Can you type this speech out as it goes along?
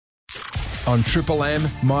on Triple M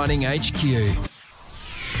Mining HQ.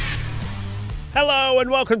 Hello and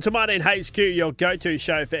welcome to Mining HQ, your go-to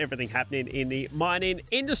show for everything happening in the mining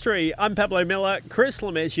industry. I'm Pablo Miller, Chris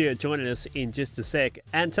Lemessier joining us in just a sec.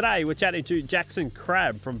 And today we're chatting to Jackson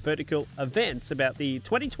Crabb from Vertical Events about the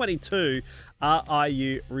 2022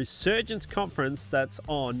 RIU Resurgence Conference that's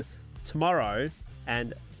on tomorrow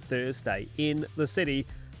and Thursday in the city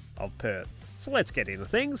of Perth. So let's get into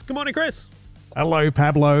things. Good morning, Chris. Hello,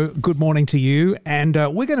 Pablo. Good morning to you. And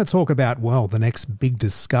we're going to talk about, the next big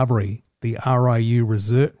discovery, the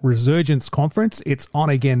RIU Resurgence Conference. It's on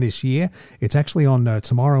again this year. It's actually on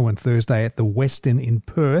tomorrow and Thursday at the Westin in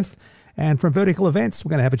Perth. And from Vertical Events,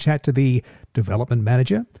 we're going to have a chat to the development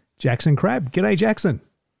manager, Jackson Crabb. G'day, Jackson.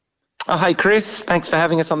 Oh, hey, Chris. Thanks for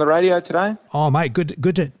having us on the radio today. Oh, mate,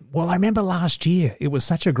 good to... Well, I remember last year. It was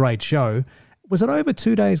such a great show. Was it over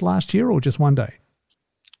 2 days last year or just 1 day?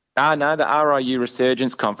 No, the RIU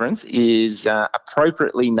Resurgence Conference is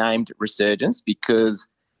appropriately named Resurgence because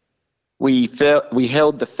we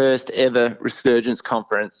held the first ever Resurgence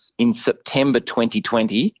Conference in September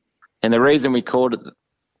 2020, and the reason we called it the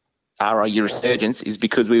RIU Resurgence is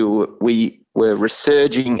because we were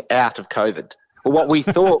resurging out of COVID, or what we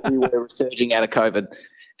thought we were resurging out of COVID.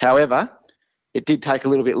 However, it did take a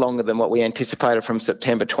little bit longer than what we anticipated from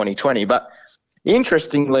September 2020. But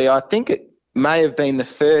interestingly, I think it may have been the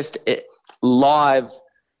first live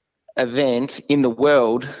event in the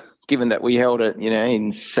world, given that we held it,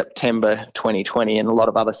 in September 2020, and a lot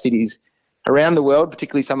of other cities around the world,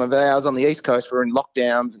 particularly some of ours on the East Coast, were in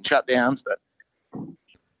lockdowns and shutdowns. But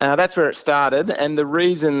that's where it started. And the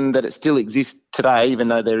reason that it still exists today, even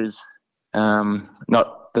though there is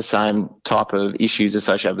not the same type of issues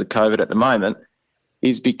associated with COVID at the moment,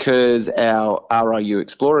 is because our RIU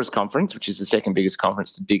Explorers Conference, which is the second biggest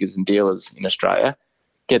conference to diggers and dealers in Australia,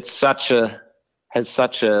 has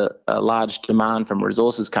such a large demand from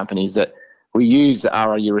resources companies that we use the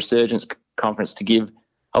RIU Resurgence Conference to give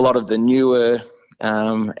a lot of the newer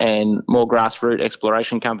and more grassroots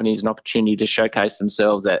exploration companies an opportunity to showcase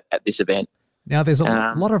themselves at this event. Now, there's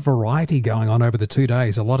a lot of variety going on over the 2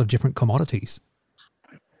 days, a lot of different commodities.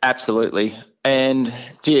 Absolutely. And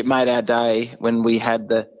it made our day when we had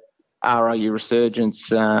the RIU Resurgence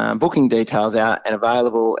booking details out and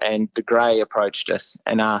available, and De Grey approached us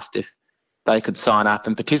and asked if they could sign up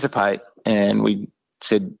and participate. And we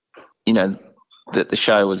said, that the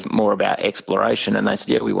show was more about exploration, and they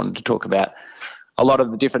said, we wanted to talk about a lot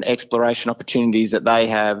of the different exploration opportunities that they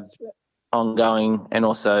have ongoing. And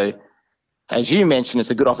also, as you mentioned,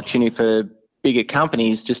 it's a good opportunity for bigger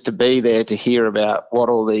companies just to be there to hear about what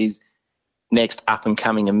all these next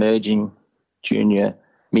up-and-coming emerging junior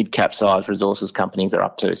mid-cap size resources companies are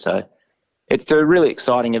up to. So it's a really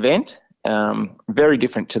exciting event, very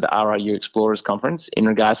different to the RIU Explorers Conference in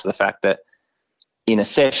regards to the fact that in a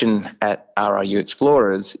session at RIU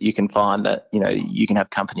Explorers, you can find that, you can have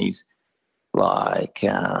companies like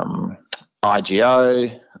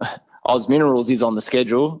IGO, Oz Minerals is on the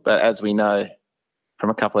schedule, but as we know from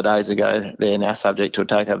a couple of days ago, they're now subject to a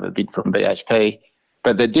takeover bid from BHP.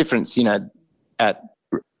 But the difference, at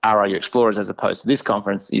RIU Explorers as opposed to this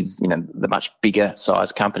conference is, the much bigger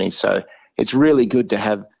size companies. So it's really good to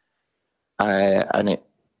have a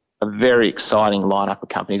very exciting lineup of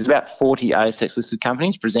companies. There's about 40 ASX listed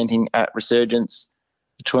companies presenting at Resurgence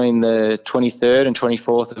between the 23rd and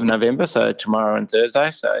 24th of November, so tomorrow and Thursday.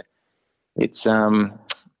 So it's,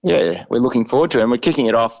 we're looking forward to it. And we're kicking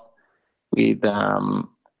it off with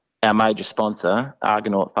our major sponsor,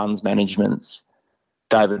 Argonaut Funds Management's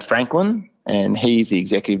David Franklin, and he's the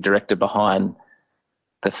executive director behind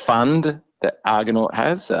the fund that Argonaut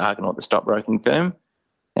has, Argonaut, the stockbroking firm,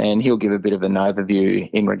 and he'll give a bit of an overview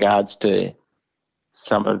in regards to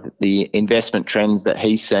some of the investment trends that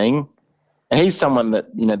he's seeing. And he's someone that,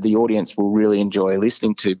 the audience will really enjoy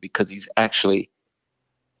listening to because he's actually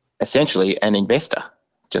essentially an investor,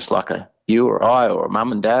 just like you or I or a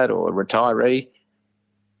mum and dad or a retiree,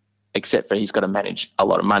 except for he's got to manage a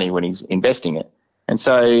lot of money when he's investing it. And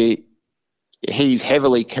so he's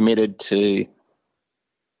heavily committed to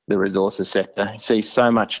the resources sector. He sees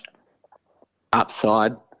so much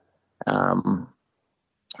upside,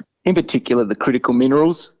 in particular the critical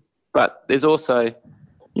minerals, but there's also,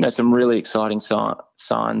 some really exciting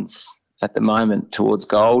signs at the moment towards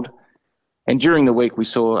gold. And during the week we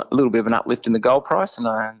saw a little bit of an uplift in the gold price, and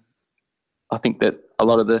I think that a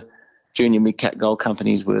lot of the junior mid-cap gold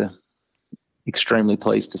companies were extremely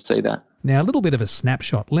pleased to see that. Now, a little bit of a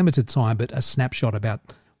snapshot, limited time, but a snapshot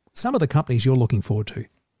about some of the companies you're looking forward to.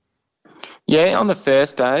 Yeah, on the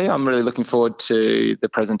first day, I'm really looking forward to the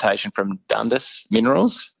presentation from Dundas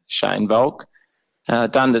Minerals, Shane Volk.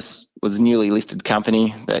 Dundas was a newly listed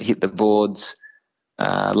company that hit the boards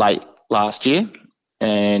late last year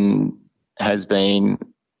and has been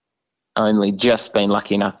only just been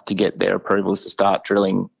lucky enough to get their approvals to start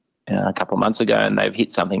drilling a couple of months ago, and they've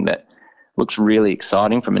hit something that looks really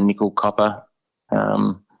exciting from a nickel-copper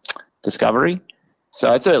discovery.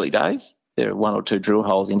 So it's early days. There are 1 or 2 drill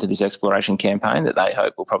holes into this exploration campaign that they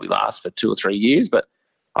hope will probably last for 2 or 3 years, but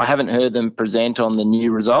I haven't heard them present on the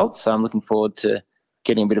new results, so I'm looking forward to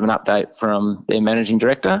getting a bit of an update from their managing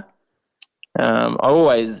director.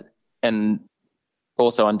 And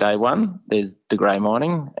also on day one, there's De Grey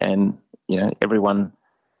Mining, and everyone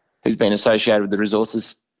who's been associated with the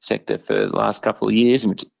resources sector for the last couple of years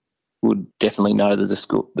would definitely know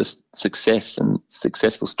the success and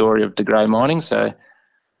successful story of De Grey Mining. So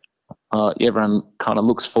everyone kind of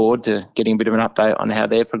looks forward to getting a bit of an update on how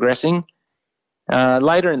they're progressing.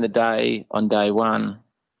 Later in the day, on day one,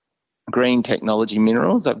 Green Technology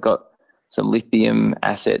Minerals, they've got some lithium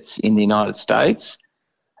assets in the United States.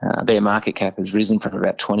 Their market cap has risen from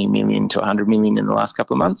about 20 million to 100 million in the last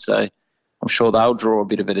couple of months, so I'm sure they'll draw a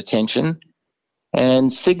bit of attention.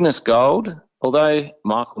 And Cygnus Gold, although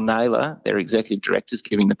Michael Naylor, their executive director, is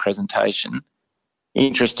giving the presentation,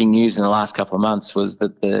 interesting news in the last couple of months was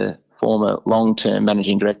that the former long-term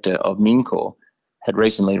managing director of Mincor had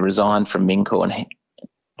recently resigned from Mincor, and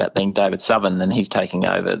that being David Southern, and he's taking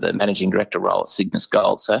over the managing director role at Cygnus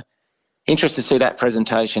Gold. So interested to see that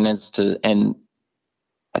presentation and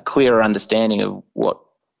a clearer understanding of what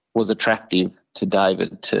was attractive to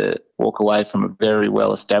David to walk away from a very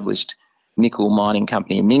well-established nickel mining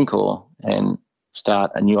company in Mincor and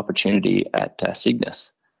start a new opportunity at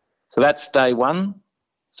Cygnus. So that's day one,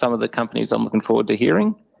 some of the companies I'm looking forward to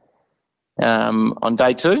hearing. On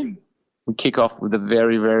day two, we kick off with a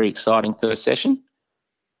very, very exciting first session.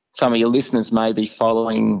 Some of your listeners may be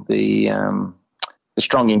following the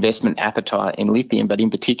strong investment appetite in lithium, but in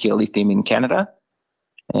particular lithium in Canada.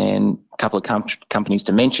 And a couple of companies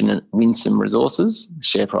to mention, Winsome Resources. The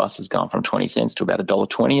share price has gone from 20 cents to about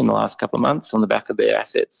 $1.20 in the last couple of months on the back of their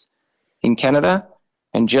assets in Canada.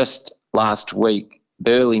 And just last week,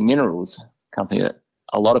 Burley Minerals, a company that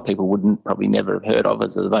a lot of people wouldn't probably never have heard of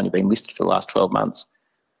as they've only been listed for the last 12 months,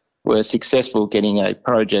 were successful getting a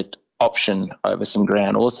project option over some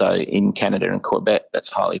ground also in Canada and Quebec that's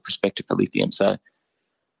highly prospective for lithium. So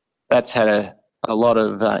that's had a lot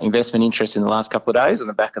of investment interest in the last couple of days on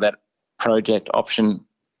the back of that project option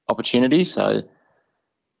opportunity. So,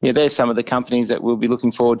 yeah, there's some of the companies that we'll be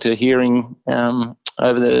looking forward to hearing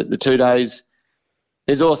over the 2 days.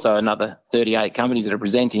 There's also another 38 companies that are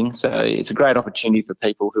presenting, so it's a great opportunity for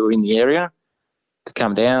people who are in the area to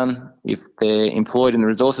come down. If they're employed in the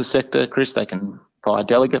resources sector, Chris, they can buy a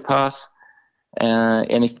delegate pass.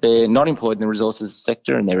 And if they're not employed in the resources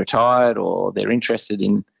sector and they're retired or they're interested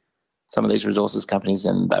in some of these resources companies,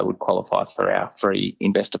 then they would qualify for our free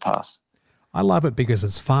investor pass. I love it because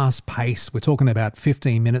it's fast paced. We're talking about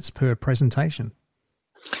 15 minutes per presentation.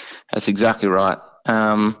 That's exactly right.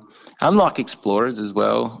 Unlike Explorers as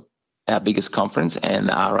well, our biggest conference, and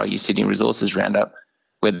the RIU Sydney Resources Roundup,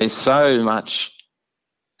 where there's so much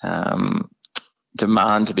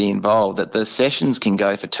demand to be involved that the sessions can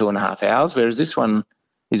go for 2.5 hours, whereas this one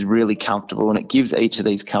is really comfortable and it gives each of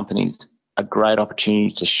these companies a great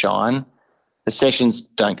opportunity to shine. The sessions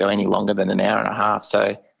don't go any longer than an hour and a half,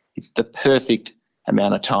 so it's the perfect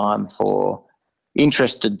amount of time for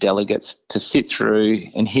interested delegates to sit through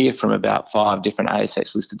and hear from about 5 different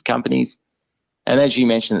ASX-listed companies. And as you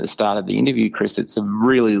mentioned at the start of the interview, Chris, it's a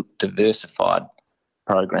really diversified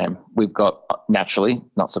program. We've got, naturally,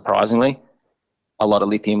 not surprisingly, a lot of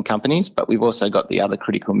lithium companies, but we've also got the other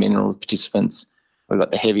critical minerals participants. We've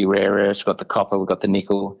got the heavy rare earths, we've got the copper, we've got the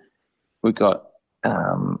nickel. We've got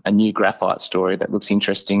a new graphite story that looks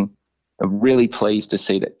interesting. I'm really pleased to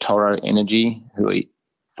see that Toro Energy, who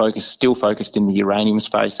are still focused in the uranium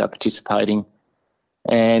space, are participating.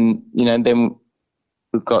 And, then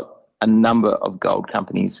we've got a number of gold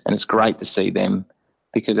companies, and it's great to see them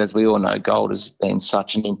because, as we all know, gold has been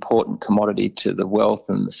such an important commodity to the wealth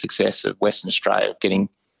and the success of Western Australia, of getting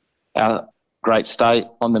our great state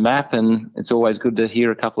on the map. And it's always good to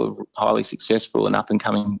hear a couple of highly successful and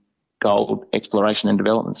up-and-coming gold exploration and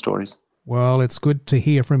development stories. Well, it's good to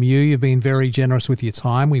hear from you. You've been very generous with your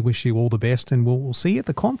time. We wish you all the best, and we'll see you at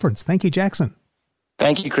the conference. Thank you, Jackson.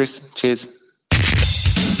 Thank you, Chris. Cheers.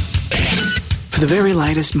 For the very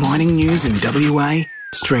latest mining news in WA,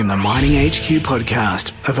 stream the Mining HQ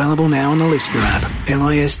podcast, available now on the Listener app,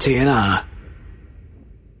 LISTNR.